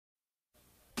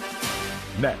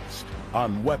Next,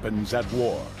 on Weapons at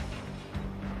War.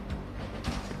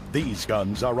 These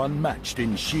guns are unmatched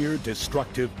in sheer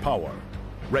destructive power,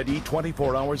 ready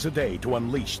 24 hours a day to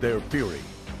unleash their fury.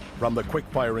 From the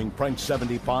quick-firing French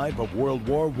 75 of World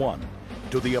War I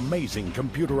to the amazing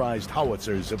computerized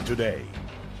howitzers of today.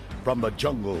 From the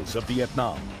jungles of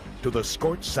Vietnam to the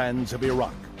scorched sands of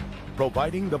Iraq,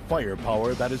 providing the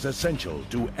firepower that is essential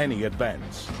to any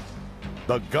advance.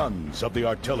 The guns of the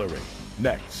artillery,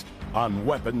 next on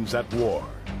Weapons at War.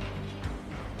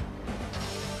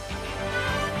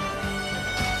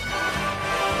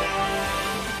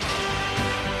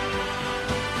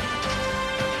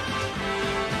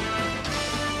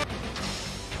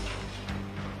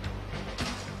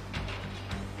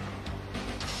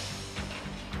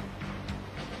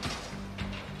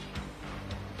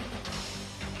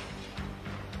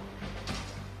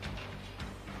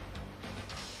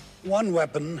 One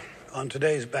weapon on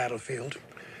today's battlefield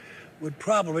would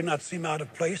probably not seem out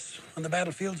of place on the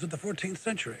battlefields of the 14th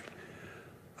century.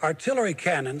 Artillery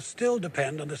cannons still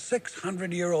depend on the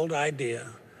 600-year-old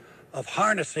idea of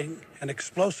harnessing an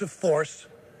explosive force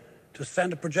to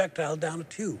send a projectile down a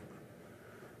tube.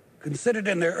 Considered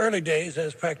in their early days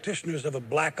as practitioners of a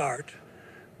black art,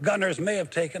 gunners may have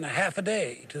taken a half a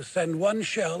day to send one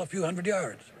shell a few hundred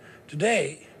yards.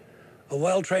 Today, a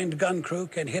well-trained gun crew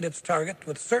can hit its target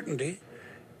with certainty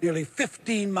nearly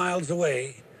 15 miles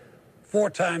away, 4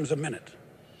 times a minute.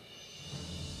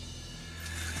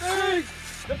 Hey!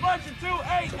 The bunch of 2,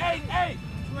 8, 8, 8!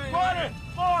 20,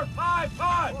 4, 5,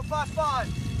 5! 4, 5, 5!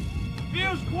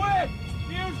 Fuse quick!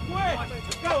 Fuse quick!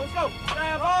 Let's go, let's go!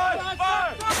 Stand by!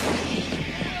 Fire!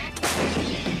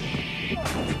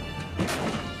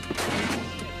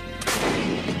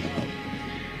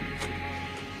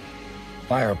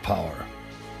 Firepower.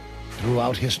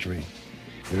 Throughout history,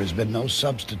 there has been no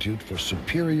substitute for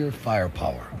superior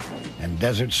firepower, and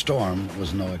Desert Storm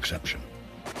was no exception.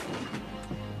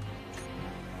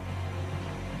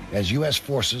 As U.S.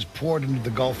 forces poured into the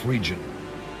Gulf region,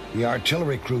 the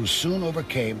artillery crews soon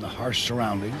overcame the harsh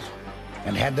surroundings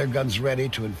and had their guns ready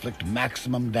to inflict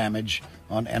maximum damage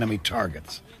on enemy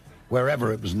targets,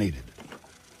 wherever it was needed.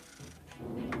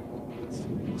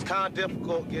 It's kind of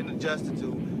difficult getting adjusted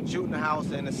to shooting a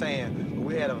house in the sand. But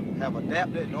we had to have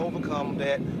adapted and overcome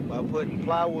that by putting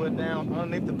plywood down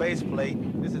underneath the base plate.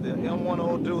 This is the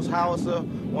M10 Deuce howitzer,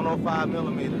 105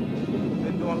 millimeter.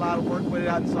 Been doing a lot of work with it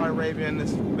out in Saudi Arabia, and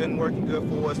it's been working good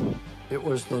for us. It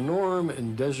was the norm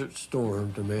in Desert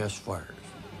Storm to mass fires,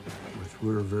 which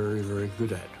we're very, very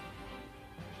good at.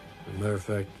 As a matter of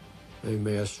fact, they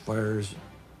massed fires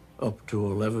up to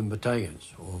 11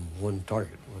 battalions on one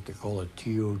target, what they call a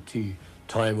TOT,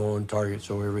 time on target,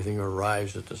 so everything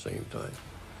arrives at the same time.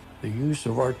 The use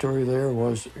of artillery there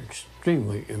was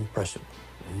extremely impressive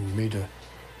and made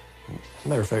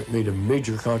a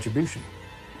major contribution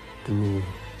to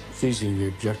seizing the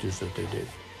objectives that they did.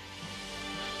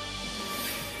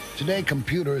 Today,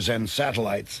 computers and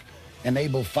satellites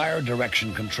enable fire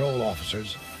direction control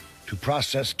officers to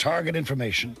process target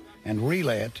information and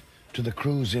relay it to the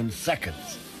crews in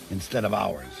seconds instead of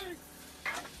hours.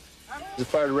 The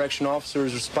fire direction officer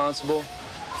is responsible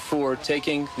for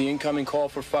taking the incoming call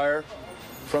for fire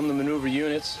from the maneuver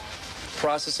units,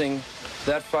 processing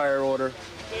that fire order,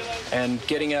 and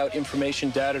getting out information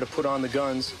data to put on the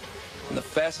guns in the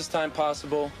fastest time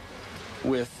possible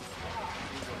with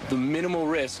the minimal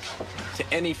risk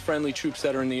to any friendly troops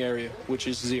that are in the area, which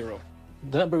is 0.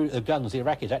 The number of guns the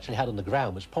Iraqis actually had on the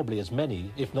ground was probably as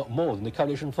many, if not more, than the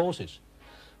coalition forces.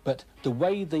 But the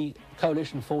way the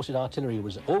coalition forces artillery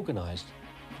was organised,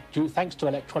 thanks to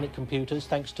electronic computers,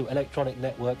 thanks to electronic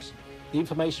networks, the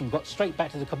information got straight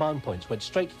back to the command points, went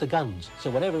straight to the guns. So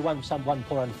whenever one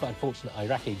poor unfortunate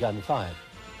Iraqi gun fired,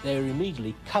 they were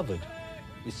immediately covered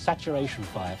with saturation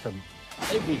fire from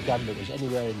every gun that was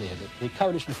anywhere in there. The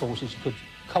coalition forces could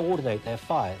coordinate their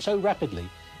fire so rapidly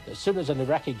that as soon as an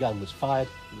Iraqi gun was fired,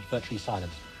 it was virtually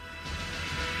silenced.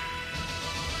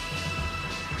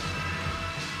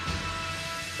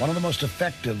 One of the most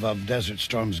effective of Desert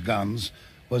Storm's guns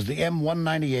was the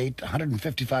M198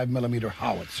 155mm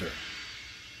howitzer.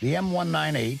 The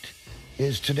M198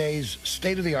 is today's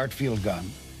state-of-the-art field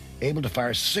gun, able to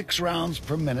fire 6 rounds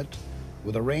per minute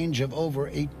with a range of over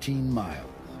 18 miles.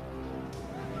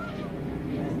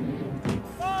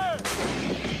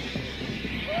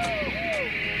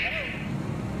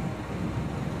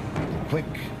 The quick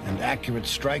and accurate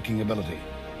striking ability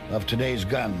of today's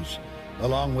guns,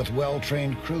 along with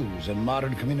well-trained crews and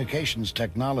modern communications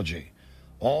technology,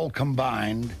 all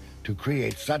combined to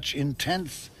create such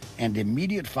intense and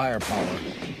immediate firepower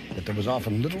that there was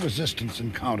often little resistance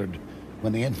encountered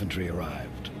when the infantry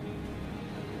arrived.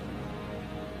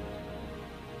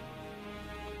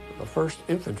 the 1st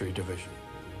Infantry Division,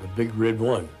 the Big Red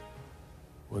One,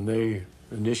 when they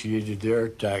initiated their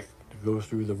attack to go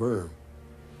through the berm.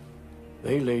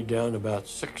 They laid down about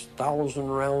 6,000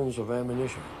 rounds of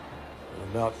ammunition and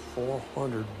about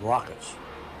 400 rockets.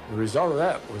 The result of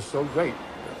that was so great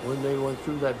that when they went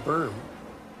through that berm,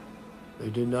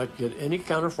 they did not get any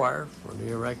counterfire from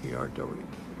the Iraqi artillery.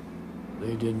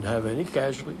 They didn't have any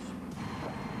casualties.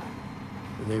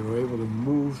 And they were able to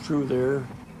move through there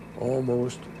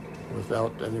almost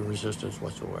without any resistance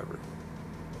whatsoever.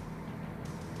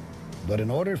 But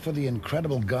in order for the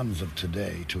incredible guns of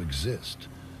today to exist,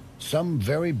 some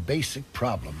very basic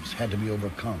problems had to be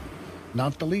overcome,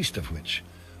 not the least of which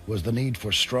was the need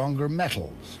for stronger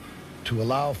metals to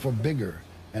allow for bigger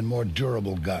and more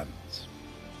durable guns.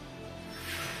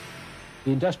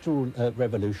 The Industrial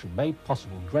Revolution made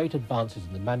possible great advances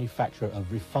in the manufacture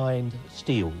of refined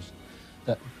steels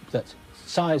that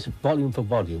size, volume for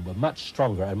volume, were much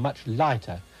stronger and much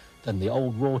lighter than the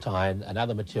old wrought iron and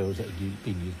other materials that had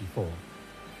been used before.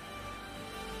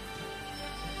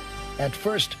 At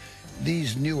first,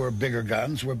 these newer, bigger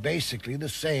guns were basically the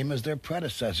same as their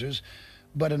predecessors,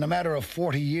 but in a matter of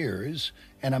 40 years,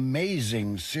 an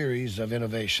amazing series of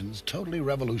innovations totally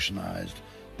revolutionized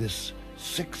this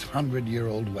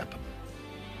 600-year-old weapon.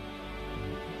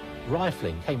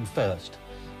 Rifling came first.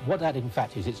 What that in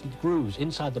fact is, it's grooves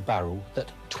inside the barrel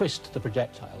that twist the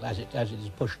projectile as it is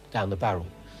pushed down the barrel.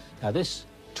 Now this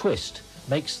twist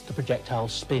makes the projectile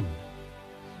spin,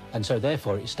 and so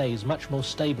therefore it stays much more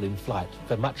stable in flight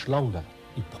for much longer.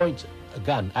 You point a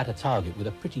gun at a target with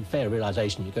a pretty fair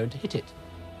realization you're going to hit it.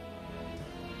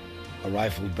 A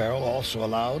rifled barrel also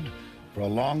allowed for a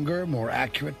longer, more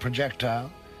accurate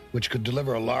projectile, which could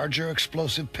deliver a larger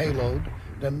explosive payload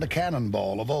than the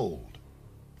cannonball of old.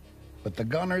 But the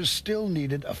gunners still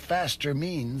needed a faster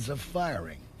means of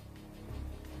firing.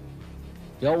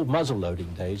 The old muzzle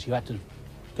loading days, you had to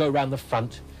go around the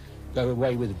front, go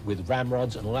away with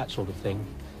ramrods and all that sort of thing,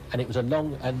 and it was a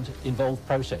long and involved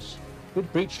process.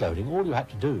 With breech loading, all you had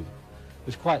to do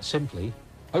was quite simply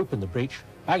open the breech,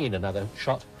 bang in another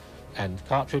shot and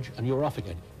cartridge, and you're off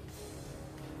again.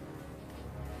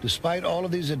 Despite all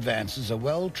of these advances, a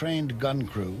well-trained gun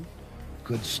crew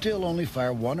could still only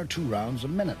fire 1 or 2 rounds a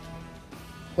minute.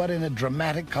 But in a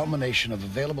dramatic culmination of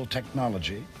available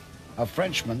technology, a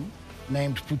Frenchman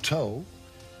named Puteaux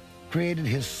created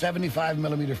his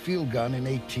 75mm field gun in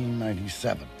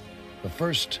 1897. The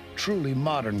first truly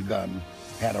modern gun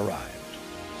had arrived.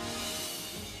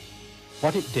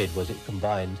 What it did was it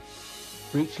combined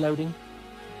breech loading,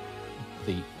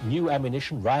 the new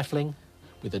ammunition, rifling,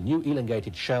 with a new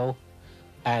elongated shell,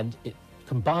 and it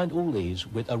combined all these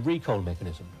with a recoil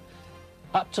mechanism.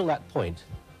 Up till that point,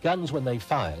 guns, when they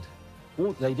fired,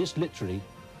 they just literally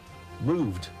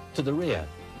moved to the rear,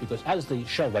 because as the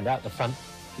shell went out the front,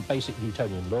 the basic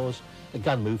Newtonian laws, the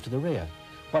gun moved to the rear.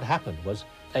 What happened was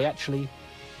they actually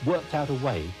worked out a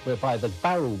way whereby the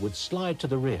barrel would slide to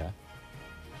the rear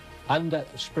under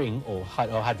spring or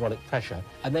hydraulic pressure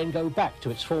and then go back to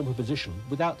its former position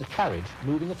without the carriage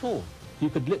moving at all. You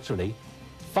could literally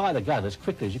fire the gun as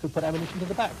quickly as you could put ammunition to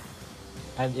the back.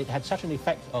 And it had such an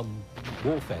effect on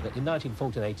warfare that in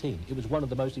 1914-18 it was one of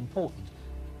the most important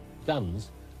guns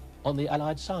on the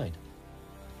Allied side.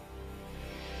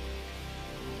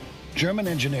 German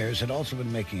engineers had also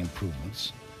been making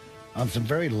improvements on some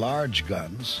very large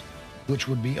guns, which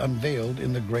would be unveiled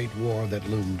in the Great War that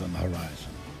loomed on the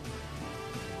horizon.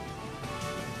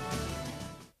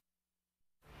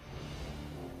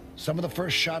 Some of the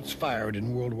first shots fired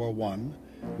in World War I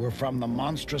were from the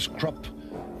monstrous Krupp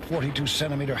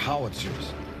 42-centimeter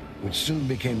howitzers, which soon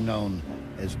became known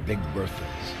as Big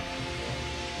Berthas.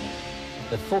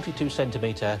 The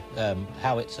 42-centimeter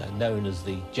howitzer, known as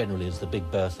generally as the Big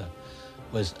Bertha,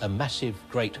 was a massive,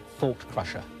 great fort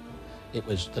crusher. It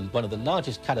was one of the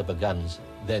largest caliber guns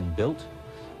then built.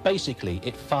 Basically,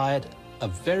 it fired a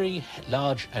very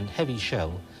large and heavy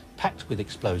shell packed with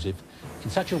explosive in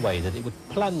such a way that it would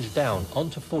plunge down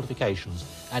onto fortifications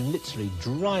and literally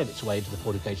drive its way into the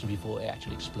fortifications before it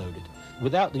actually exploded.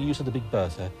 Without the use of the Big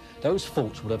Bertha, those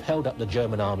forts would have held up the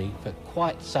German army for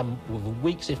quite some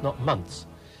weeks, if not months.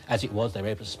 As it was, they were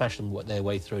able to smash them their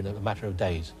way through in a matter of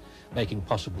days, making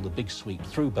possible the big sweep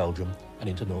through Belgium and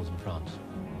into northern France.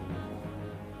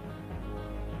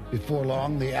 Before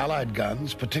long, the Allied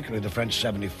guns, particularly the French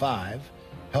 75,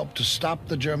 helped to stop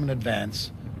the German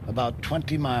advance about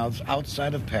 20 miles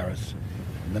outside of Paris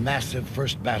in the massive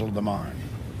First Battle of the Marne.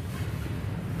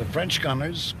 The French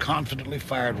gunners confidently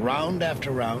fired round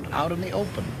after round out in the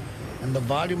open, and the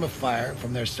volume of fire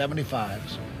from their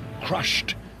 75s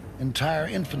crushed entire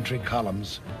infantry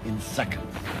columns in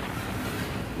seconds.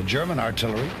 The German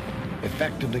artillery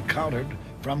effectively countered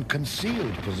from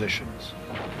concealed positions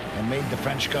and made the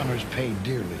French gunners pay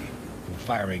dearly for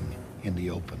firing in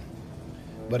the open.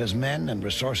 But as men and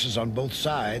resources on both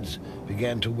sides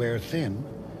began to wear thin,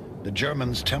 the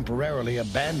Germans temporarily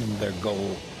abandoned their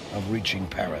goal of reaching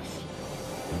Paris,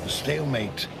 and the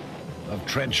stalemate of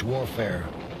trench warfare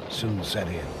soon set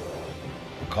in.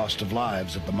 The cost of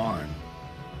lives at the Marne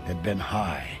had been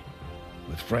high,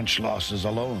 with French losses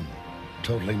alone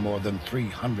totaling more than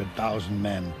 300,000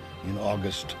 men in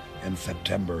August and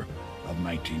September of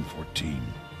 1914.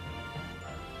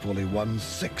 Fully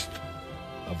 1/6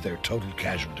 of their total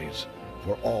casualties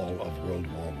for all of World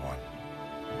War I.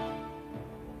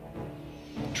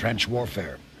 Trench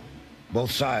warfare.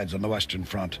 Both sides on the Western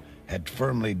Front had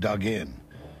firmly dug in,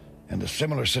 and a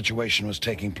similar situation was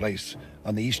taking place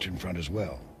on the Eastern Front as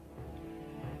well.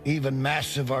 Even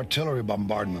massive artillery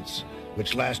bombardments,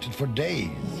 which lasted for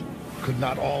days, could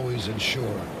not always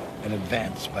ensure an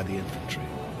advance by the infantry.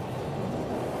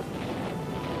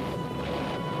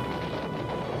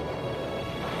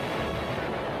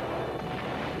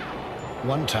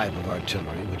 One type of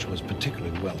artillery which was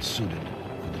particularly well suited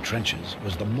for the trenches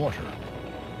was the mortar.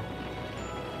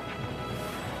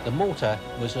 The mortar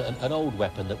was an old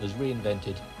weapon that was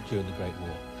reinvented during the Great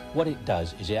War. What it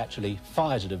does is it actually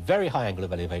fires at a very high angle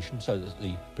of elevation so that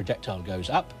the projectile goes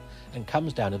up and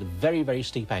comes down at a very, very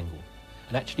steep angle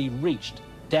and actually reached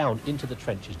down into the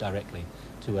trenches directly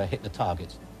to hit the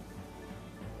target.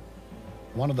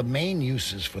 One of the main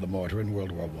uses for the mortar in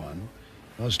World War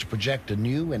I was to project a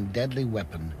new and deadly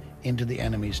weapon into the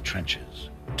enemy's trenches: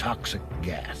 toxic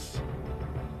gas.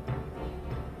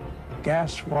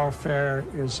 Gas warfare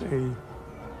is a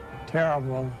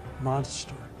terrible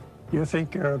monster. You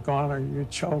think you're a goner, you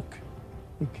choke,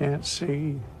 you can't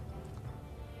see,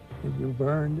 and you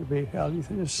burn to be hell. You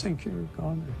just think you're a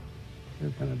goner. You're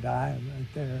gonna die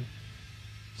right there.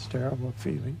 It's a terrible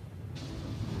feeling.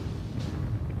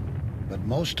 But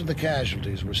most of the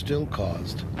casualties were still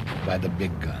caused by the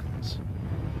big guns.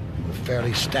 With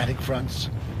fairly static fronts,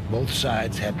 both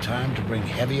sides had time to bring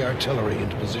heavy artillery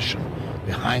into position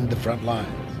behind the front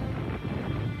lines.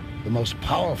 The most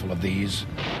powerful of these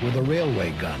were the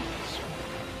railway guns.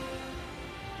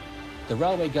 The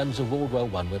railway guns of World War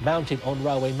I were mounted on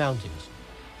railway mountings.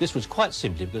 This was quite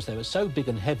simply because they were so big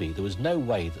and heavy, there was no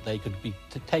way that they could be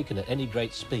taken at any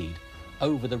great speed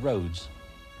over the roads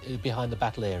behind the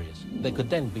battle areas. They could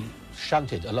then be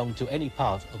shunted along to any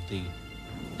part of the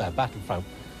battlefront,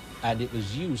 and it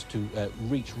was used to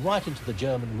reach right into the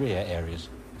German rear areas,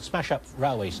 smash up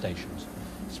railway stations,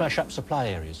 smash up supply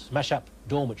areas, smash up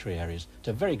dormitory areas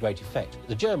to very great effect.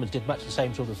 The Germans did much the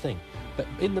same sort of thing, but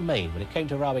in the main, when it came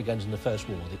to railway guns in the First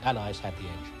War, the Allies had the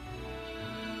edge.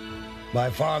 By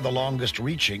far the longest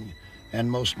reaching and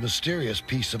most mysterious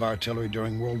piece of artillery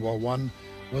during World War I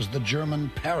was the German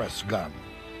Paris gun.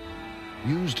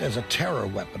 Used as a terror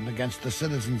weapon against the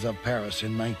citizens of Paris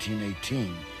in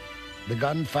 1918, the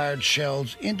gun fired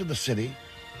shells into the city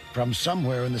from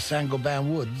somewhere in the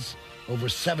Saint-Gobain woods over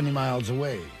 70 miles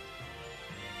away.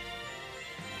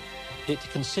 It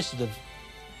consisted of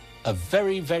a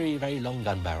very, very, very long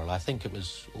gun barrel. I think it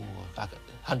was like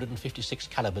 156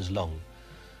 calibers long,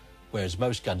 whereas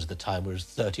most guns at the time were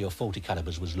 30 or 40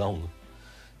 calibers was long.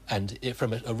 And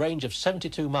from a range of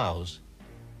 72 miles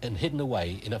and hidden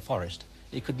away in a forest,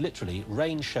 it could literally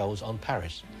rain shells on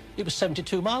Paris. It was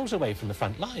 72 miles away from the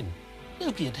front line.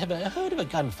 Nobody had ever heard of a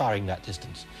gun firing that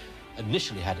distance.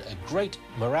 Initially had a great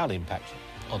morale impact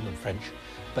on the French,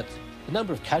 but the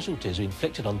number of casualties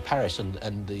inflicted on Paris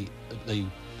and the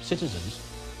citizens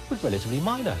was relatively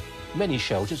minor. Many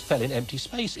shells just fell in empty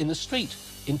space, in the street,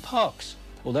 in parks.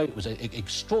 Although it was an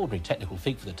extraordinary technical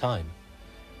feat for the time,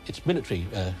 its military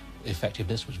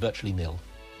effectiveness was virtually nil.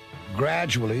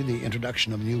 Gradually, the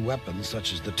introduction of new weapons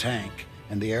such as the tank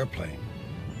and the airplane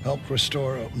helped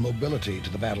restore mobility to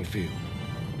the battlefield.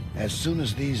 As soon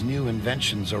as these new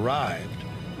inventions arrived,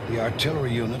 the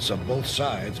artillery units of both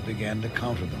sides began to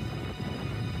counter them.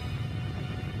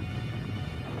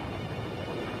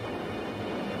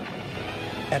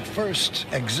 At first,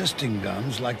 existing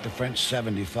guns like the French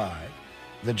 75,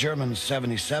 the German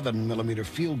 77mm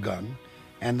field gun,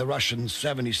 and the Russian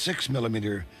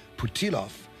 76mm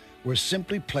Putilov were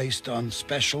simply placed on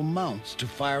special mounts to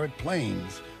fire at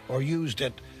planes or used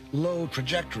at low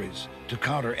trajectories to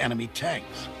counter enemy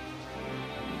tanks.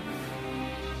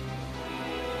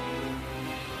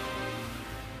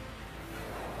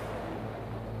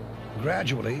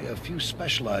 Gradually, a few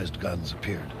specialized guns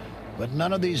appeared, but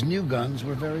none of these new guns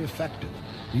were very effective,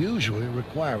 usually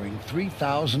requiring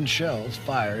 3,000 shells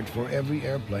fired for every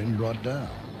airplane brought down.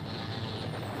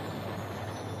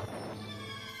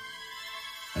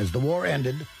 As the war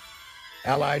ended,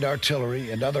 Allied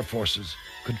artillery and other forces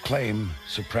could claim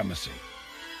supremacy.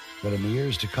 But in the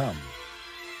years to come,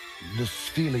 this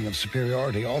feeling of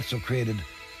superiority also created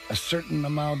a certain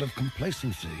amount of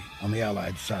complacency on the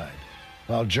Allied side,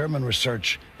 while German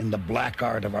research in the black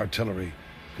art of artillery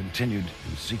continued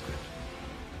in secret.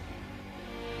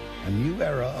 A new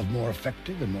era of more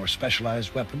effective and more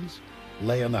specialized weapons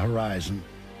lay on the horizon,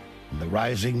 and the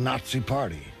rising Nazi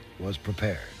Party was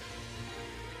prepared.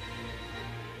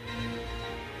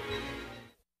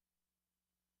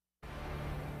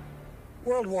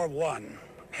 World War I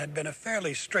had been a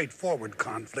fairly straightforward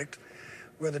conflict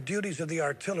where the duties of the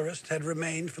artillerist had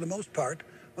remained, for the most part,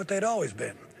 what they'd always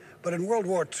been. But in World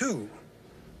War II,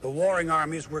 the warring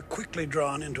armies were quickly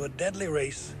drawn into a deadly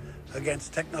race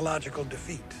against technological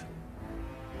defeat.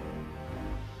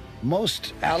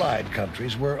 Most Allied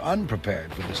countries were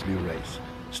unprepared for this new race,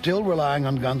 still relying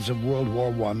on guns of World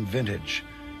War I vintage.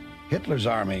 Hitler's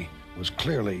army was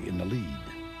clearly in the lead.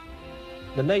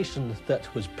 The nation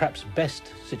that was perhaps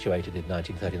best situated in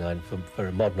 1939 for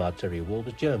a modern artillery war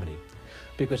was Germany,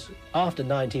 because after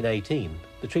 1918,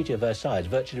 the Treaty of Versailles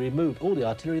virtually removed all the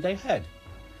artillery they had.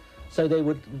 So they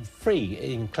were free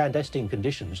in clandestine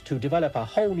conditions to develop a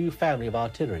whole new family of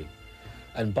artillery.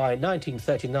 And by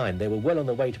 1939, they were well on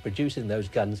the way to producing those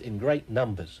guns in great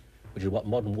numbers, which is what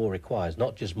modern war requires,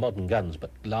 not just modern guns,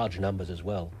 but large numbers as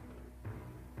well.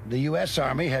 The U.S.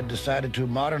 Army had decided to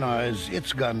modernize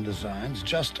its gun designs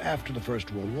just after the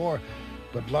First World War,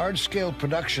 but large-scale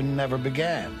production never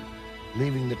began,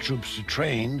 leaving the troops to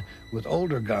train with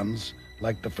older guns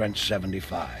like the French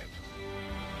 75.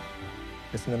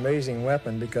 It's an amazing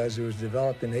weapon because it was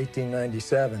developed in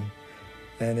 1897,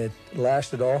 and it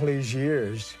lasted all these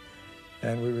years,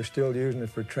 and we were still using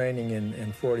it for training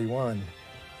in 41.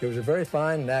 It was a very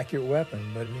fine and accurate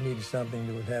weapon, but we needed something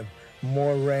that would have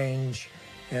more range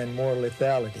and more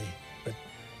lethality. But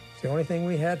it's the only thing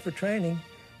we had for training.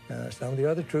 Some of the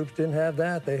other troops didn't have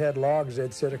that. They had logs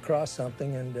they'd sit across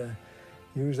something and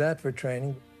use that for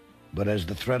training. But as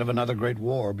the threat of another great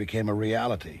war became a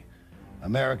reality,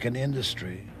 American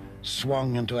industry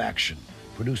swung into action,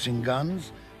 producing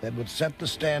guns that would set the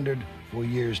standard for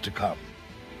years to come.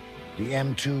 The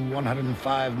M2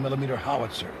 105mm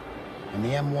howitzer and the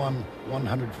M1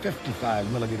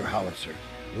 155mm howitzer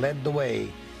led the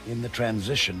way in the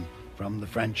transition from the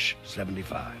French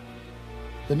 75.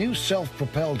 The new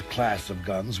self-propelled class of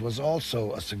guns was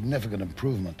also a significant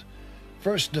improvement.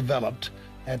 First developed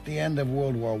at the end of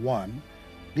World War I,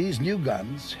 these new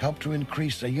guns helped to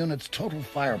increase a unit's total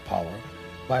firepower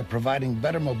by providing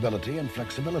better mobility and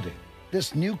flexibility.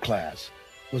 This new class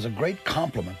was a great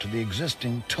complement to the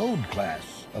existing towed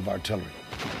class of artillery.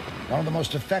 One of the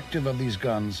most effective of these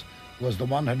guns was the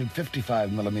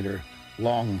 155mm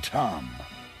Long Tom.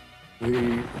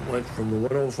 We went from the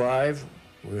 105,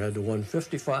 we had the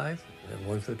 155, and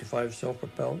 155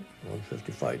 self-propelled,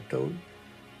 155 towed.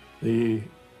 The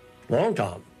Long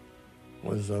Tom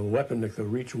was a weapon that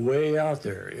could reach way out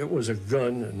there. It was a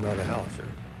gun and not a howitzer.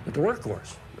 But the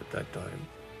workhorse at that time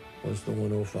was the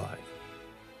 105.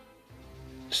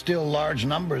 Still, large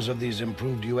numbers of these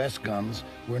improved U.S. guns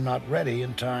were not ready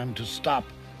in time to stop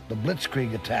the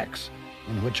blitzkrieg attacks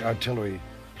in which artillery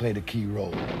played a key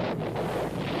role.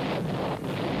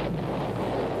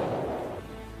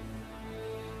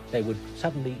 They would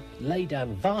suddenly lay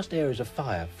down vast areas of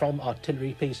fire from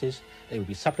artillery pieces. They would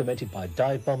be supplemented by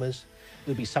dive bombers.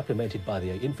 They would be supplemented by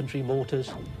the infantry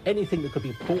mortars. Anything that could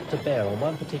be brought to bear on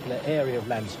one particular area of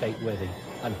landscape where the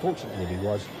unfortunate enemy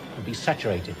was would be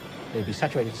saturated. They would be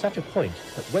saturated to such a point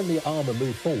that when the armour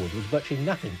moved forward, there was virtually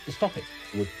nothing to stop it.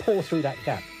 It would pour through that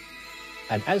gap.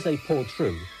 And as they poured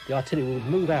through, the artillery would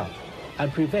move out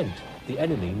and prevent the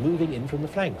enemy moving in from the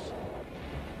flanks.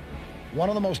 One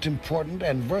of the most important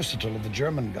and versatile of the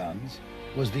German guns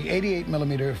was the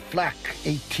 88mm Flak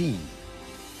 18.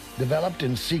 Developed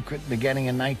in secret beginning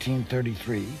in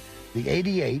 1933, the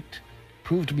 88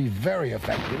 proved to be very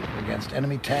effective against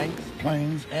enemy tanks,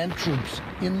 planes, and troops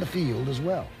in the field as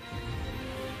well.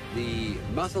 The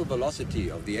muzzle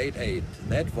velocity of the 88,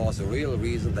 that was a real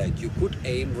reason that you could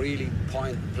aim really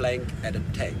point blank at a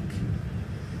tank.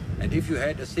 And if you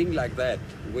had a thing like that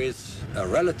with a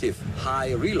relative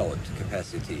high reload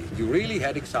capacity, you really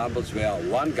had examples where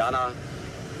one gunner,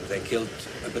 they killed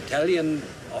a battalion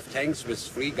of tanks with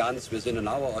 3 guns within an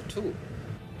hour or 2.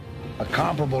 A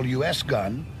comparable U.S.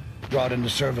 gun brought into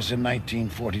service in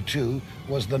 1942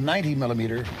 was the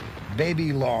 90mm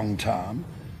Baby Long Tom,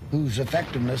 whose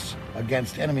effectiveness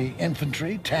against enemy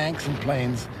infantry, tanks, and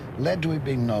planes led to it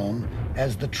being known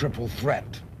as the triple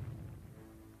threat.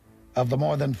 Of the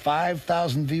more than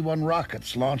 5,000 V-1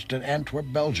 rockets launched at Antwerp,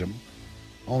 Belgium,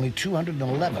 only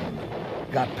 211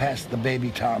 got past the Baby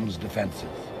Tom's defenses.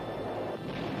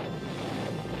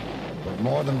 But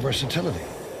more than versatility,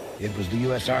 it was the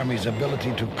U.S. Army's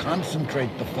ability to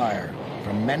concentrate the fire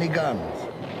from many guns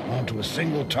onto a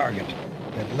single target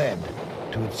that led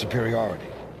to its superiority.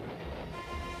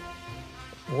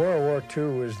 World War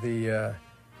II was the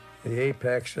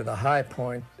apex or the high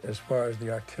point as far as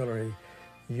the artillery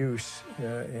use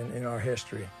in our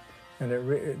history. And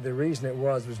the reason it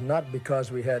was not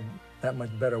because we had that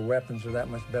much better weapons or that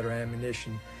much better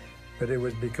ammunition, but it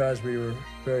was because we were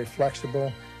very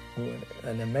flexible.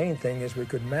 And the main thing is we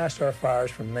could mass our fires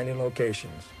from many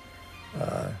locations.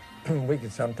 We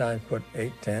could sometimes put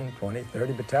 8, 10, 20,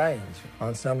 30 battalions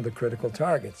on some of the critical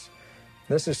targets.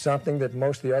 This is something that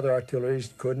most of the other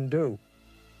artilleries couldn't do.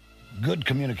 Good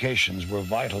communications were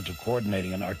vital to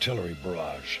coordinating an artillery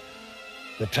barrage.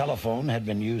 The telephone had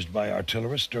been used by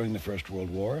artillerists during the First World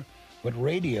War, but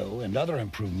radio and other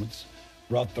improvements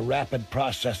brought the rapid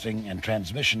processing and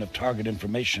transmission of target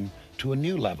information to a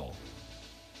new level.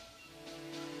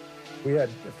 We had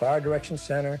a fire direction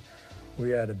center, we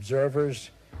had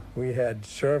observers, we had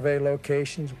survey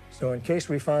locations. So in case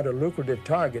we found a lucrative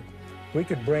target, we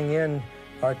could bring in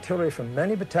artillery from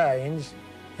many battalions,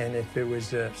 and if it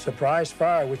was a surprise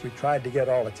fire, which we tried to get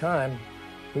all the time,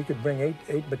 we could bring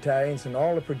eight battalions, and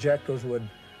all the projectiles would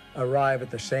arrive at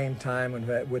the same time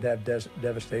and would have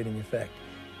devastating effect.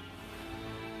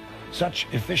 Such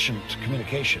efficient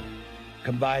communication,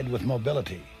 combined with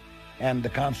mobility and the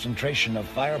concentration of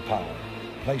firepower,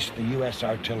 placed the U.S.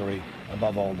 artillery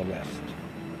above all the rest.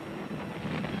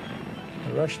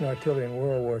 The Russian artillery in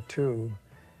World War II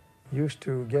used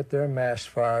to get their mass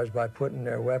fires by putting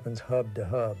their weapons hub to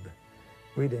hub.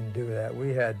 We didn't do that.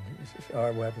 We had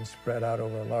our weapons spread out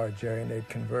over a large area and they'd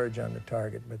converge on the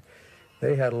target, but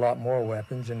they had a lot more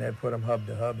weapons and they'd put them hub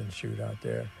to hub and shoot out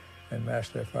there and mass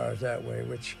their fires that way,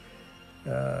 which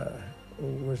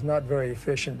was not very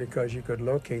efficient because you could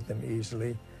locate them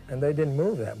easily and they didn't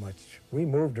move that much. We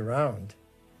moved around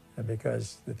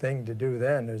because the thing to do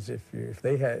then is if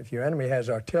your enemy has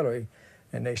artillery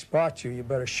and they spot you, you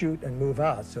better shoot and move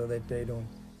out so that they don't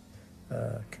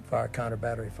fire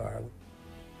counter-battery fire.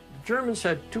 The Germans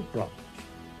had two problems.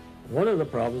 One of the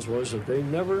problems was that they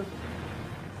never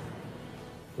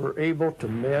were able to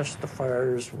mass the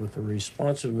fires with the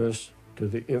responsiveness to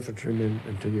the infantrymen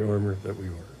and to the armor that we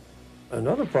were.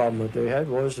 Another problem that they had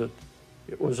was that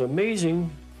it was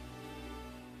amazing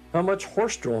how much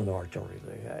horse-drawn artillery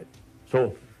they had.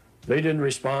 So they didn't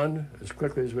respond as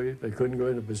quickly as they couldn't go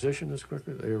into position as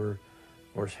quickly. They were,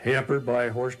 of course, hampered by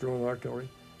horse-drawn artillery,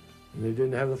 and they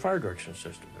didn't have the fire direction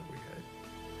system that we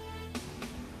had.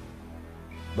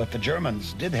 But the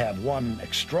Germans did have one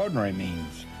extraordinary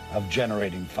means of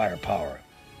generating firepower,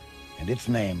 and its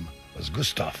name was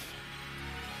Gustav.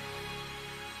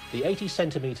 The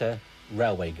 80-centimeter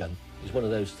railway gun is one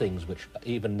of those things which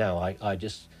even now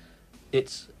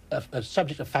it's a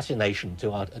subject of fascination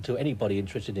to anybody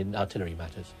interested in artillery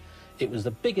matters. It was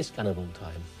the biggest gun of all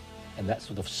time, and that's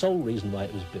the sole reason why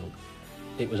it was built.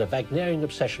 It was a Wagnerian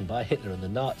obsession by Hitler and the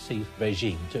Nazi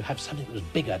regime to have something that was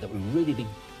bigger, that would really be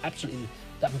absolutely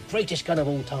the greatest gun of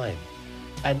all time.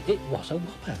 And it was a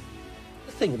whopper.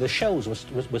 The thing, the shells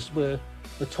were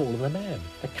taller than a man.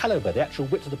 The caliber, the actual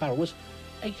width of the barrel was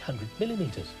 800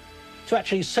 millimeters. To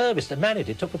actually service the man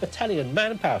it took a battalion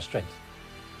manpower strength.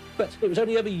 But it was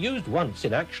only ever used once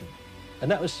in action, and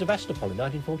that was Sevastopol in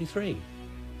 1943.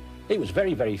 It was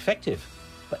very, very effective,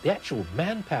 but the actual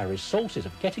manpower resources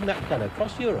of getting that gun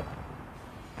across Europe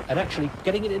and actually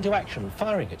getting it into action and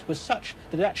firing it was such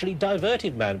that it actually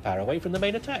diverted manpower away from the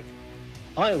main attack.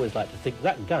 I always like to think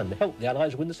that gun helped the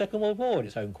Allies win the Second World War in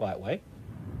its own quiet way.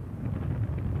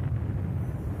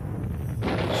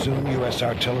 Soon U.S.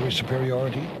 artillery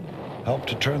superiority helped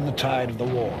to turn the tide of the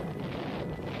war.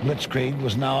 Blitzkrieg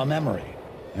was now a memory,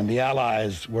 and the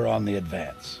Allies were on the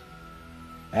advance.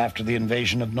 After the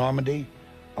invasion of Normandy,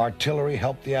 artillery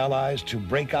helped the Allies to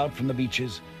break out from the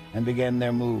beaches and begin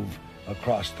their move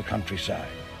across the countryside.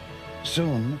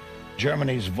 Soon,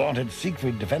 Germany's vaunted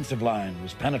Siegfried defensive line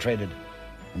was penetrated,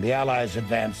 and the Allies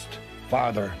advanced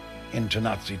farther into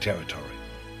Nazi territory.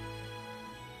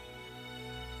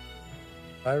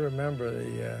 I remember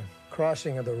the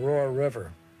crossing of the Rohr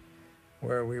River,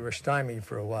 where we were stymied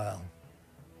for a while.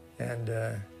 And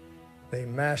they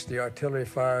massed the artillery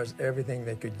fires, everything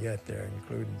they could get there,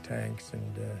 including tanks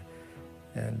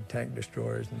and tank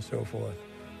destroyers and so forth.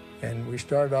 And we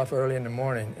started off early in the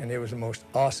morning, and it was the most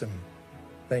awesome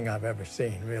thing I've ever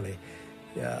seen, really.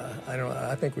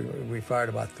 I think we fired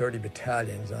about 30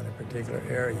 battalions on a particular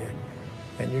area,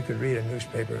 and you could read a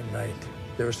newspaper at night.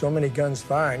 There were so many guns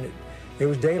firing, it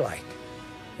was daylight.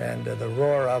 And the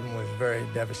roar of them was very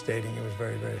devastating. It was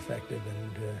very, very effective,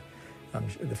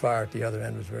 and the fire at the other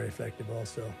end was very effective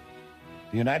also.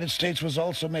 The United States was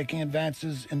also making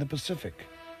advances in the Pacific,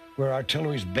 where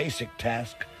artillery's basic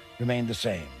task remained the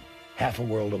same, half a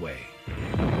world away.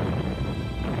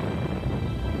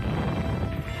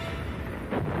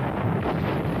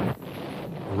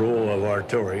 The role of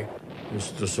artillery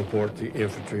is to support the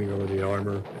infantry or the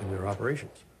armor in their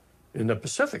operations. In the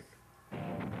Pacific,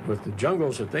 with the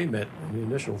jungles that they met in the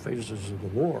initial phases of the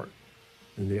war,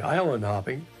 in the island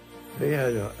hopping, they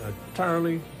had an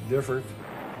entirely different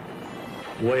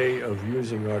way of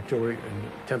using artillery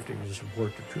and attempting to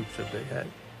support the troops that they had.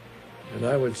 And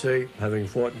I would say, having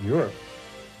fought in Europe,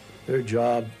 their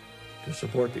job to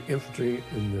support the infantry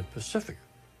in the Pacific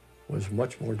was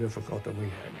much more difficult than we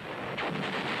had.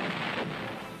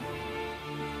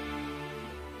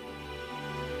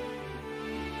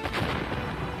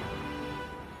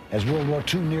 As World War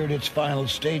II neared its final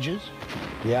stages,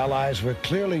 the Allies were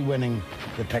clearly winning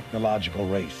the technological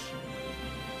race.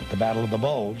 At the Battle of the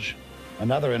Bulge,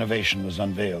 another innovation was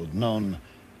unveiled, known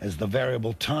as the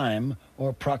variable time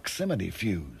or proximity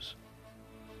fuse.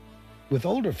 With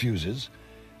older fuses,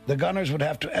 the gunners would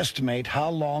have to estimate how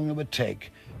long it would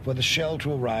take for the shell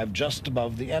to arrive just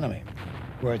above the enemy,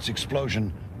 where its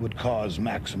explosion would cause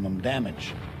maximum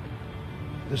damage.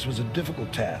 This was a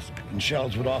difficult task, and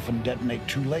shells would often detonate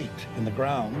too late in the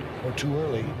ground or too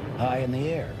early high in the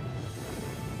air.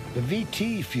 The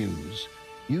VT fuse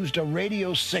used a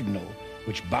radio signal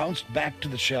which bounced back to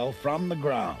the shell from the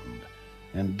ground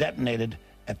and detonated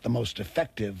at the most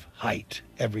effective height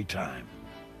every time.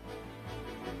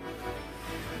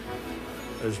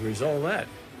 As a result of that,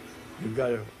 you've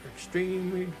got an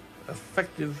extremely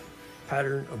effective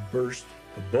pattern of burst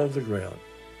above the ground,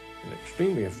 and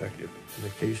extremely effective in the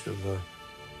case of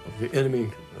the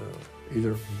enemy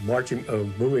either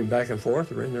moving back and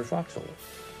forth or in their foxhole.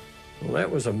 Well, that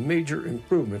was a major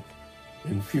improvement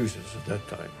in fuses at that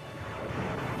time.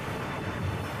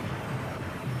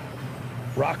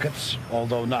 Rockets,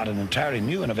 although not an entirely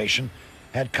new innovation,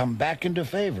 had come back into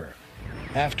favor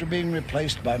after being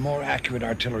replaced by more accurate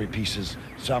artillery pieces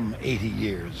some 80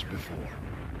 years before.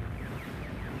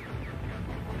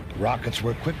 Rockets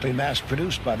were quickly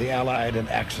mass-produced by the Allied and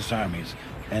Axis armies,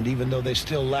 and even though they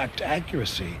still lacked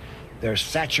accuracy, their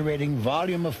saturating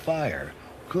volume of fire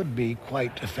could be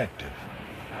quite effective.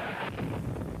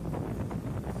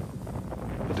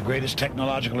 But the greatest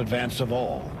technological advance of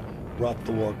all brought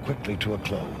the war quickly to a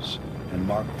close and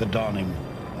marked the dawning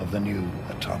of the new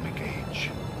atomic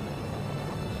age.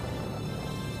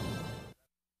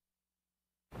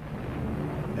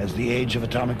 As the age of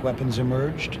atomic weapons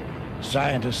emerged,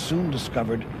 scientists soon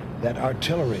discovered that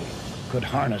artillery could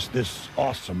harness this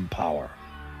awesome power.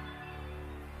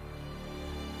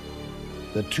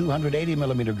 The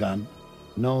 280mm gun,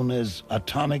 known as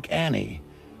Atomic Annie,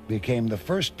 became the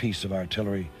first piece of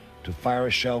artillery to fire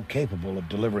a shell capable of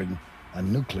delivering a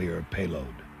nuclear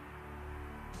payload.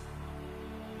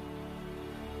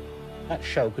 That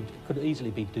shell could easily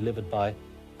be delivered by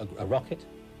a rocket.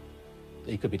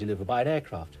 It could be delivered by an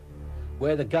aircraft.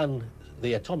 Where the gun,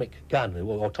 the atomic gun,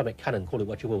 or atomic cannon, call it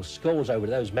what you will, scores over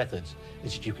those methods,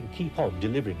 is that you can keep on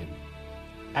delivering them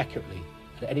accurately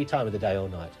at any time of the day or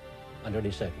night, under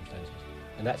any circumstances.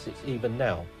 And that's it. Even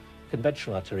now,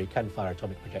 conventional artillery can fire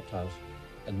atomic projectiles,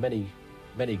 and many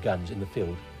guns in the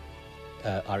field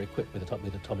are equipped with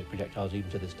atomic projectiles even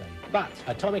to this day. But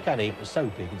Atomic Annie was so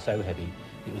big and so heavy,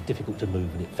 it was difficult to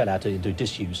move, and it fell out into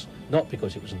disuse, not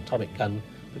because it was an atomic gun,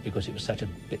 but because it was such a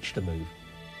bitch to move.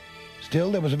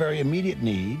 Still, there was a very immediate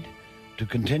need to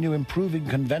continue improving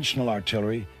conventional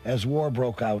artillery as war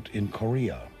broke out in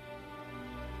Korea.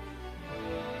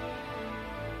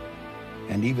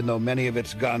 And even though many of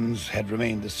its guns had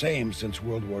remained the same since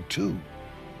World War II,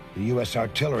 the U.S.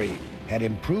 artillery had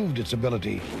improved its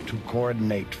ability to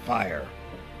coordinate fire.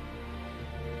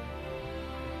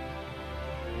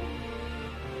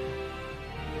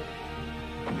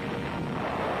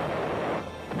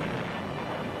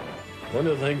 One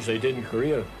of the things they did in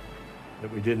Korea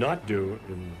that we did not do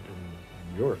in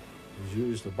Europe is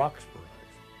use the box barrage.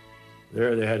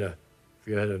 There they had if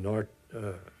you had an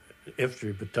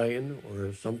infantry battalion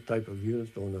or some type of unit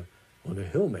on a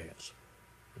hill mass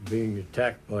being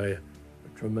attacked by a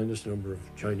tremendous number of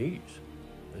Chinese.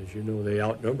 As you know, they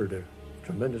outnumbered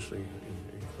tremendously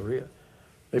in Korea.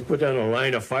 They put down a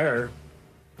line of fire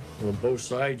on both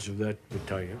sides of that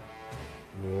battalion,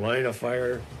 and a line of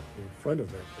fire in front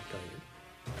of that battalion.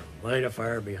 line of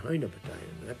fire behind a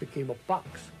battalion. That became a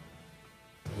box.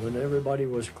 When everybody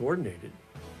was coordinated,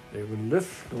 they would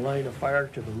lift the line of fire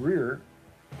to the rear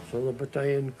so the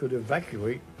battalion could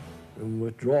evacuate and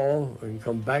withdraw and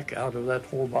come back out of that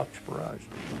whole box barrage.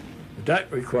 But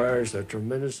that requires a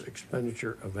tremendous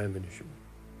expenditure of ammunition,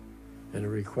 and it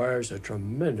requires a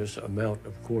tremendous amount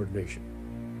of coordination.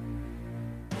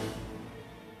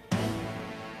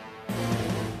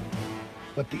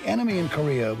 But the enemy in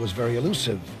Korea was very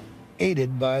elusive,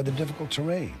 aided by the difficult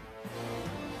terrain.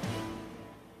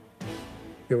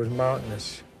 It was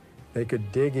mountainous. They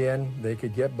could dig in, they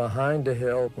could get behind a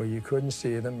hill where you couldn't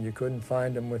see them, you couldn't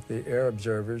find them with the air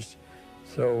observers.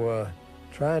 So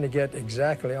trying to get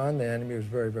exactly on the enemy was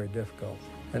very, very difficult.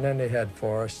 And then they had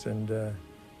forests, and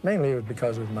mainly it was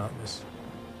because it was mountainous.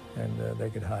 And they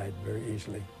could hide very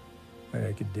easily, and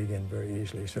they could dig in very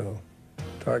easily. So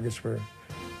targets were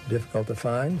difficult to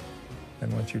find,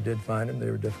 and once you did find them, they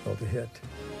were difficult to hit.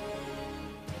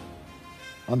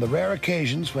 On the rare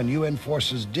occasions when UN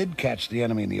forces did catch the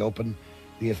enemy in the open,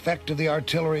 the effect of the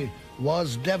artillery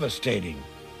was devastating,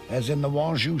 as in the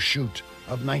Wonju shoot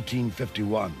of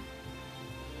 1951.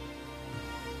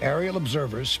 Aerial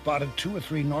observers spotted 2 or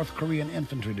 3 North Korean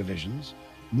infantry divisions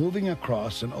moving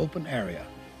across an open area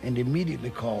and immediately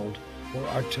called for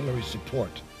artillery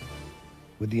support.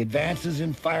 With the advances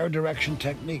in fire direction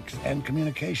techniques and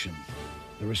communications,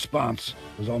 the response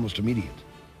was almost immediate.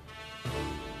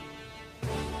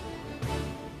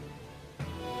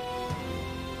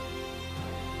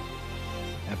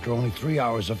 After only 3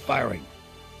 hours of firing,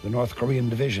 the North Korean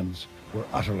divisions were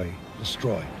utterly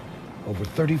destroyed. Over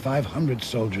 3,500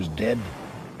 soldiers dead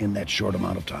in that short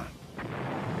amount of time.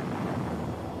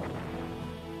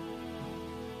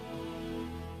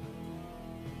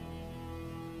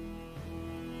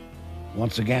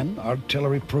 Once again,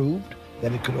 artillery proved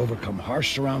that it could overcome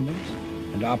harsh surroundings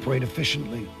and operate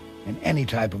efficiently in any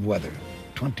type of weather,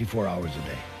 24 hours a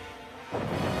day.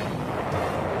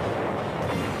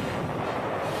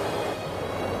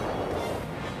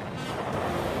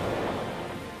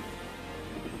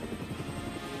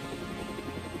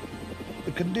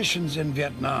 The conditions in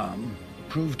Vietnam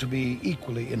proved to be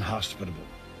equally inhospitable.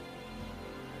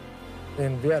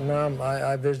 In Vietnam,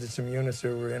 I visited some units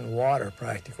that were in water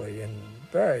practically, in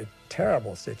very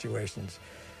terrible situations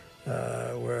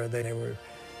where they were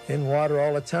in water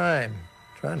all the time.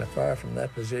 Trying to fire from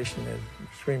that position is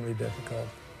extremely difficult.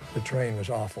 The terrain was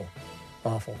awful,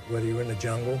 awful, whether you were in the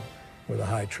jungle with the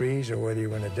high trees or whether you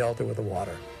were in a delta with the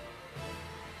water.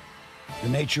 The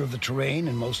nature of the terrain,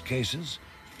 in most cases,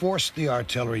 forced the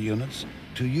artillery units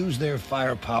to use their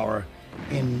firepower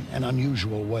in an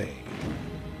unusual way.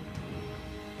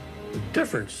 The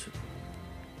difference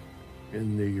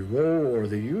in the role or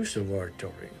the use of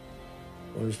artillery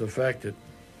was the fact that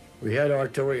we had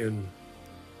artillery in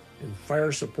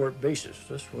fire support bases.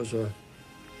 This was a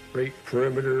great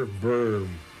perimeter berm.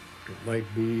 It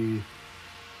might be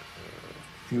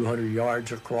a few hundred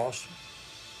yards across,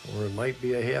 or it might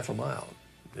be a half a mile.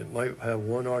 It might have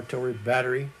one artillery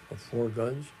battery of 4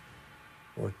 guns,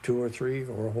 or 2 or 3,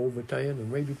 or a whole battalion, or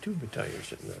maybe 2 battalions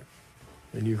sitting there.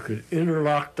 And you could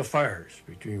interlock the fires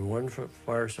between one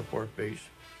fire support base,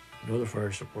 another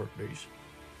fire support base,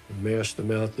 and mass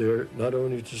them out there, not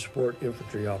only to support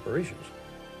infantry operations,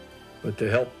 but to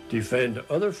help defend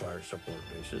other fire support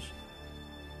bases.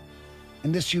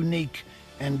 In this unique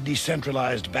and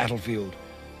decentralized battlefield,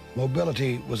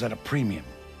 mobility was at a premium.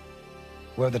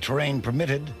 Where the terrain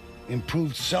permitted,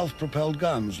 improved self-propelled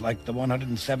guns like the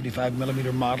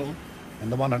 175mm model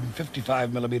and the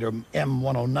 155mm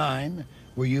M109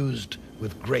 were used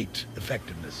with great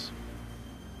effectiveness.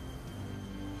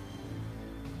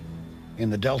 In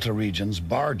the Delta regions,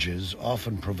 barges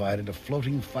often provided a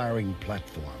floating firing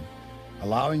platform,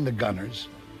 allowing the gunners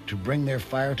to bring their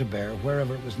fire to bear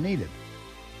wherever it was needed.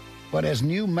 But as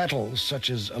new metals such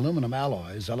as aluminum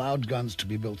alloys allowed guns to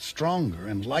be built stronger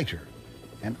and lighter,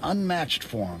 an unmatched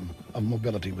form of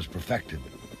mobility was perfected.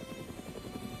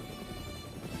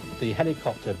 The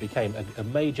helicopter became a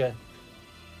major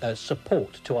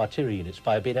support to artillery units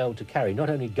by being able to carry not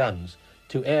only guns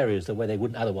to areas where they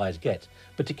wouldn't otherwise get,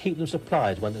 but to keep them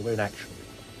supplied when they were in action.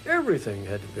 Everything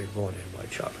had to be brought in by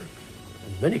chopper.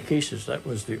 In many cases, that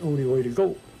was the only way to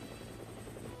go.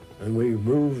 And we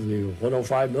moved the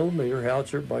 105mm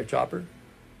howitzer by chopper,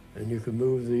 and you could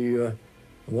move the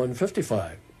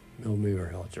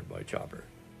 155mm howitzer by chopper.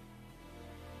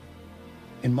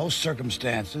 In most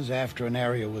circumstances, after an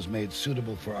area was made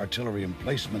suitable for artillery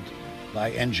emplacement by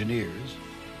engineers,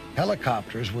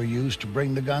 helicopters were used to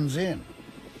bring the guns in,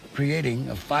 creating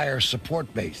a fire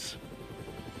support base.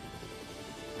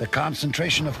 The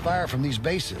concentration of fire from these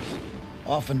bases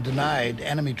often denied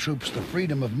enemy troops the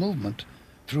freedom of movement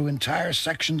through entire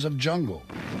sections of jungle.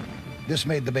 This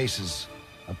made the bases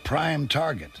a prime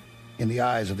target in the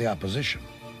eyes of the opposition.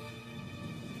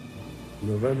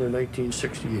 November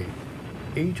 1968,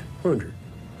 800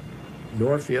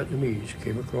 North Vietnamese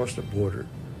came across the border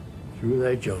through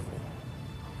that jungle,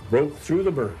 broke through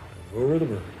the berm, over the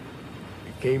berm,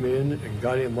 and came in and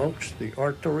got amongst the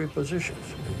artillery positions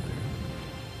in there.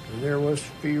 And there was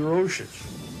ferocious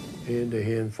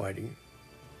hand-to-hand fighting.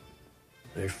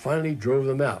 They finally drove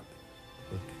them out,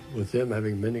 with them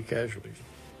having many casualties.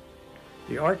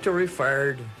 The artillery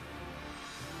fired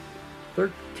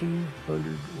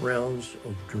 1,300 rounds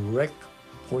of direct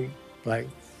point-blank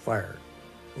fire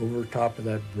over top of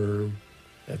that berm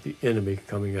at the enemy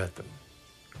coming at them.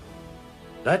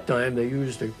 That time they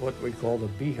used what we call the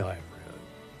beehive round.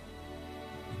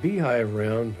 The beehive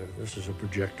round, this is a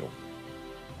projectile,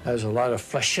 has a lot of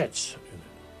flechettes in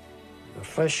it. The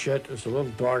flechette is a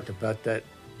little dark, about that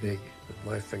big with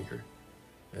my finger.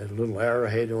 It has a little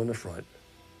arrowhead on the front,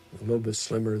 a little bit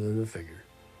slimmer than the figure,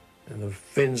 and the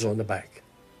fins on the back.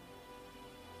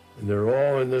 And they're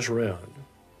all in this round.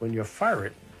 When you fire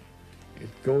it, it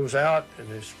goes out and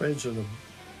it spreads in an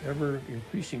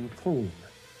ever-increasing plume.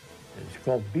 And it's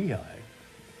called beehive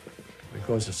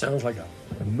because it sounds like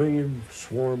a million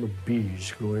swarm of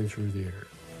bees going through the air.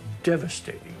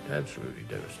 Devastating, absolutely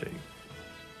devastating.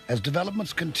 As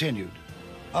developments continued,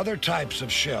 other types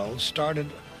of shells started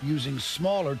using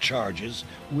smaller charges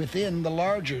within the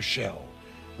larger shell,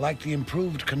 like the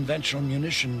improved conventional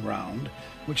munition round,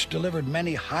 which delivered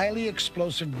many highly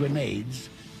explosive grenades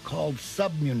called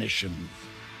submunitions.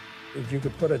 If you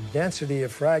could put a density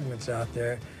of fragments out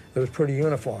there that was pretty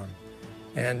uniform,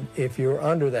 and if you're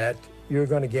under that, you're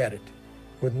going to get it.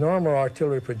 With normal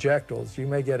artillery projectiles, you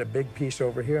may get a big piece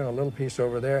over here and a little piece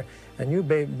over there, and you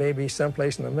may be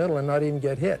someplace in the middle and not even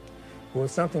get hit.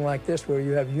 With something like this, where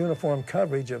you have uniform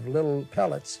coverage of little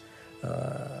pellets,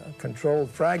 controlled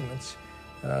fragments,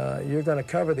 you're going to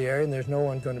cover the area, and there's no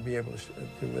one going to be able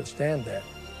to withstand that.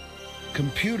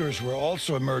 Computers were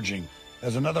also emerging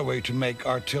as another way to make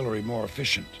artillery more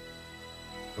efficient.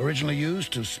 Originally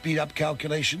used to speed up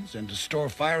calculations and to store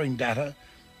firing data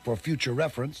for future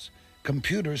reference,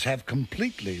 computers have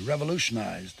completely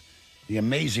revolutionized the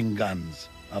amazing guns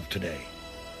of today.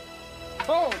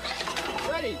 Hold!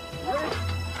 Ready! Ready!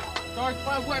 Start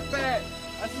by wet bag.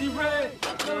 I see red.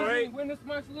 Right. Win this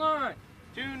much line.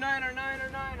 2-9er,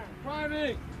 9er, 9er.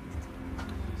 Priming.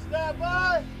 Stand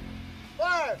by.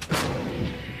 Fire!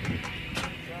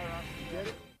 Get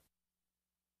it?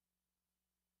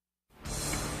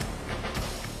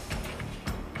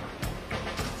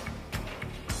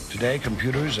 Today,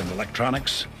 computers and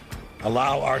electronics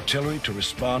allow artillery to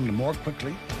respond more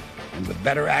quickly and with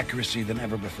better accuracy than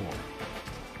ever before.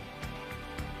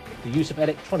 The use of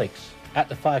electronics at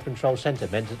the fire control centre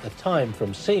meant that the time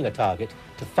from seeing a target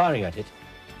to firing at it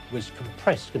was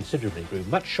compressed considerably, grew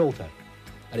much shorter,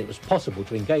 and it was possible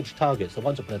to engage targets that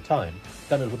once upon a time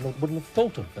gunners wouldn't have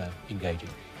thought of engaging,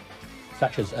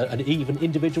 such as even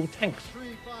individual tanks.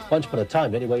 Once upon a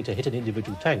time, the only way to hit an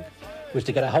individual tank was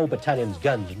to get a whole battalion's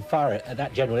guns and fire it at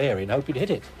that general area and hope you'd hit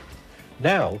it.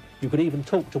 Now, you could even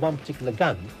talk to one particular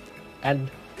gun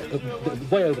and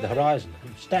way over the horizon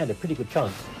and stand a pretty good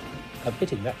chance of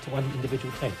hitting that to one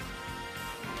individual tank.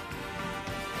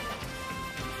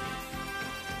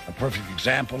 A perfect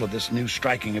example of this new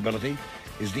striking ability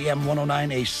is the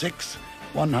M109A6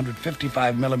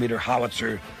 155mm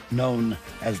howitzer known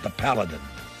as the Paladin.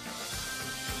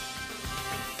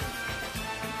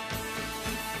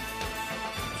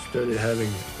 Instead of having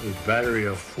a battery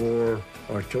of 4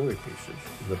 artillery pieces,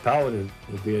 the Paladin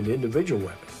would be an individual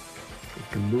weapon. It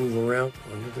can move around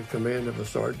under the command of a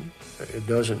sergeant. It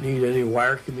doesn't need any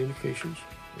wire communications.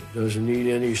 It doesn't need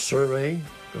any survey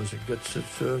because it gets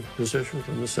its position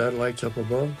from the satellites up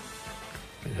above.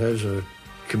 It has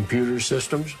computer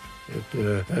systems.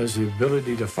 It has the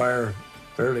ability to fire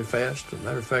fairly fast. As a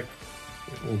matter of fact,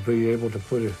 it will be able to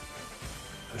put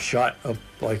a shot up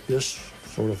like this,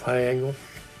 sort of high angle,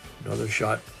 another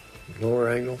shot lower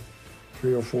angle,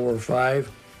 3 or 4 or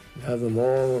 5, have them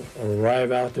all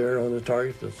arrive out there on the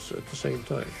target that's at the same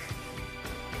time.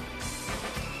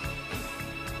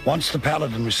 Once the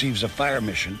Paladin receives a fire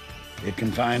mission, it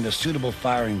can find a suitable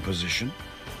firing position,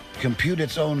 compute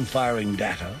its own firing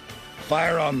data,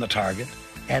 fire on the target,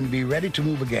 and be ready to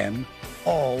move again,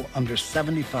 all under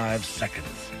 75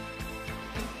 seconds.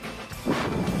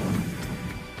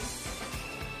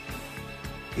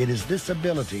 It is this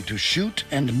ability to shoot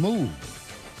and move,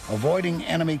 avoiding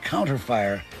enemy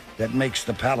counterfire, that makes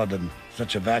the Paladin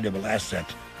such a valuable asset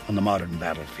on the modern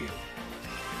battlefield.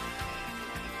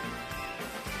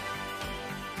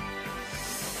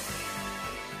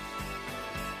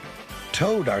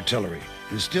 Towed artillery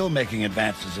is still making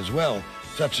advances as well,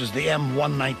 such as the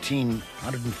M119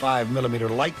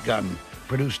 105mm light gun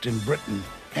produced in Britain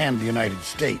and the United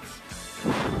States.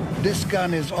 This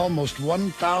gun is almost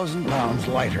 1,000 pounds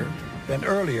lighter than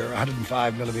earlier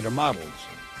 105mm models,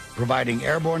 providing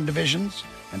airborne divisions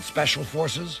and special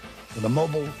forces with a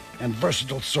mobile and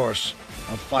versatile source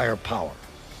of firepower.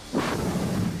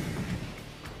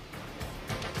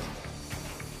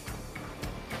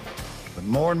 But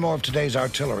more and more of today's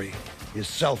artillery is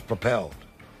self-propelled.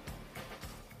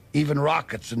 Even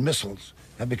rockets and missiles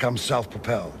have become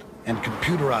self-propelled and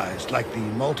computerized, like the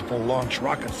multiple launch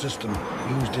rocket system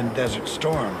used in Desert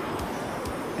Storm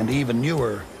and the even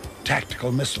newer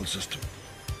tactical missile system.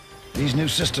 These new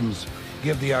systems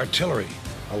give the artillery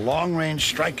a long-range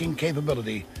striking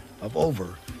capability of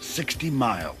over 60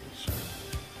 miles.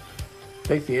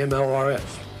 Take the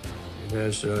MLRS. It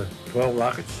has 12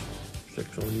 rockets,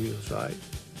 6 on either side.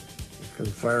 It can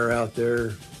fire out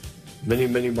there many,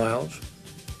 many miles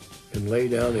and lay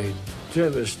down a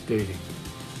devastating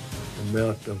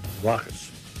amount of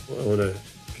rockets on a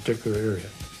particular area.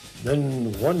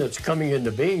 Then one that's coming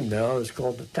into being now is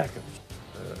called the TACMS.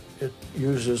 It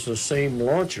uses the same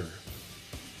launcher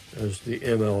as the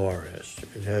MLRS.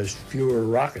 It has fewer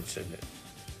rockets in it,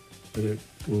 but it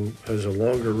has a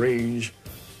longer range,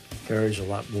 carries a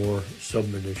lot more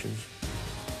submunitions.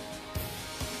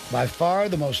 By far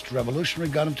the most revolutionary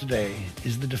gun of today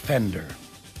is the Defender.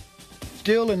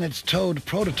 Still in its towed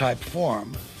prototype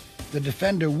form, the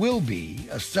Defender will be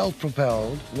a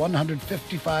self-propelled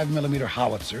 155mm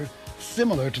howitzer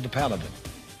similar to the Paladin.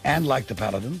 And like the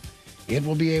Paladin, it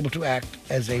will be able to act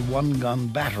as a one-gun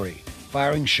battery,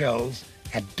 firing shells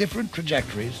at different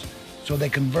trajectories so they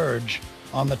converge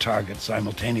on the target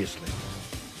simultaneously.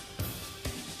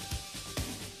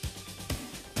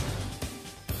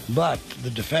 But the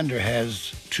Defender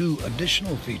has 2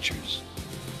 additional features.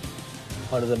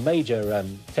 One of the major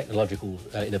technological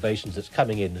innovations that's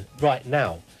coming in right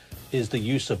now is the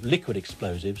use of liquid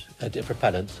explosives,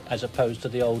 propellants, as opposed to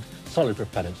the old solid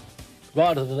propellants.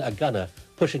 Rather than a gunner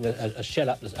pushing a shell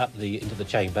into the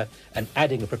chamber and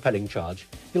adding a propelling charge,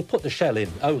 he'll put the shell in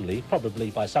only,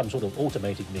 probably by some sort of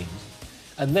automated means,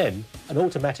 and then an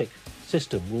automatic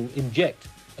system will inject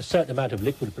a certain amount of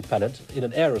liquid propellant in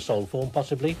an aerosol form,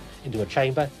 possibly, into a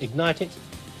chamber, ignite it,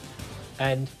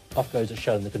 and off goes the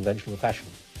shell in the conventional fashion.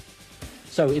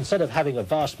 So instead of having a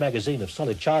vast magazine of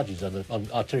solid charges on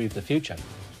artillery of the future,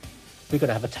 we're going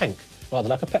to have a tank, rather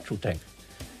like a petrol tank,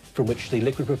 from which the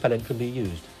liquid propellant can be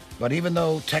used. But even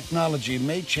though technology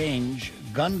may change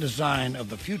gun design of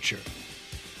the future,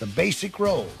 the basic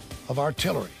role of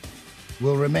artillery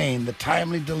will remain the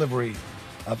timely delivery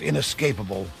of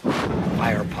inescapable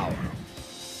firepower.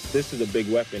 This is a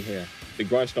big weapon here. The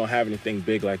grunts don't have anything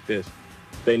big like this.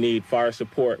 They need fire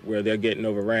support where they're getting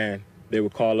overran. They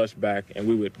would call us back and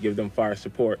we would give them fire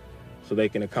support so they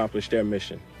can accomplish their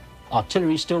mission.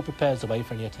 Artillery still prepares the way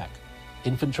for any attack.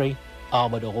 Infantry,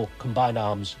 armoured or combined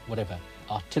arms, whatever.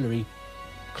 Artillery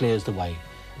clears the way.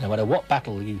 No matter what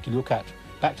battle you look at,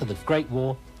 back to the Great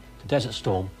War, to Desert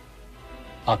Storm,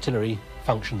 artillery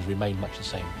functions remain much the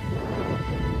same.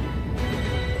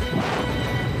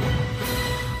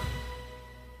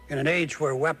 In an age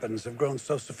where weapons have grown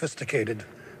so sophisticated,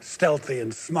 stealthy,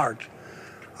 and smart,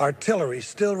 artillery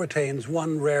still retains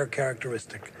one rare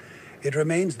characteristic. It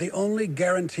remains the only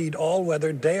guaranteed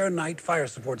all-weather day or night fire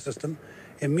support system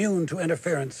immune to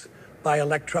interference by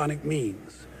electronic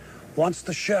means. Once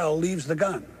the shell leaves the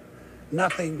gun,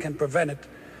 nothing can prevent it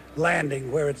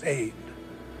landing where it's aimed.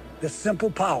 This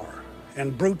simple power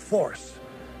and brute force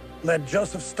led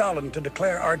Joseph Stalin to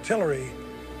declare artillery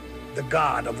the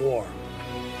god of war.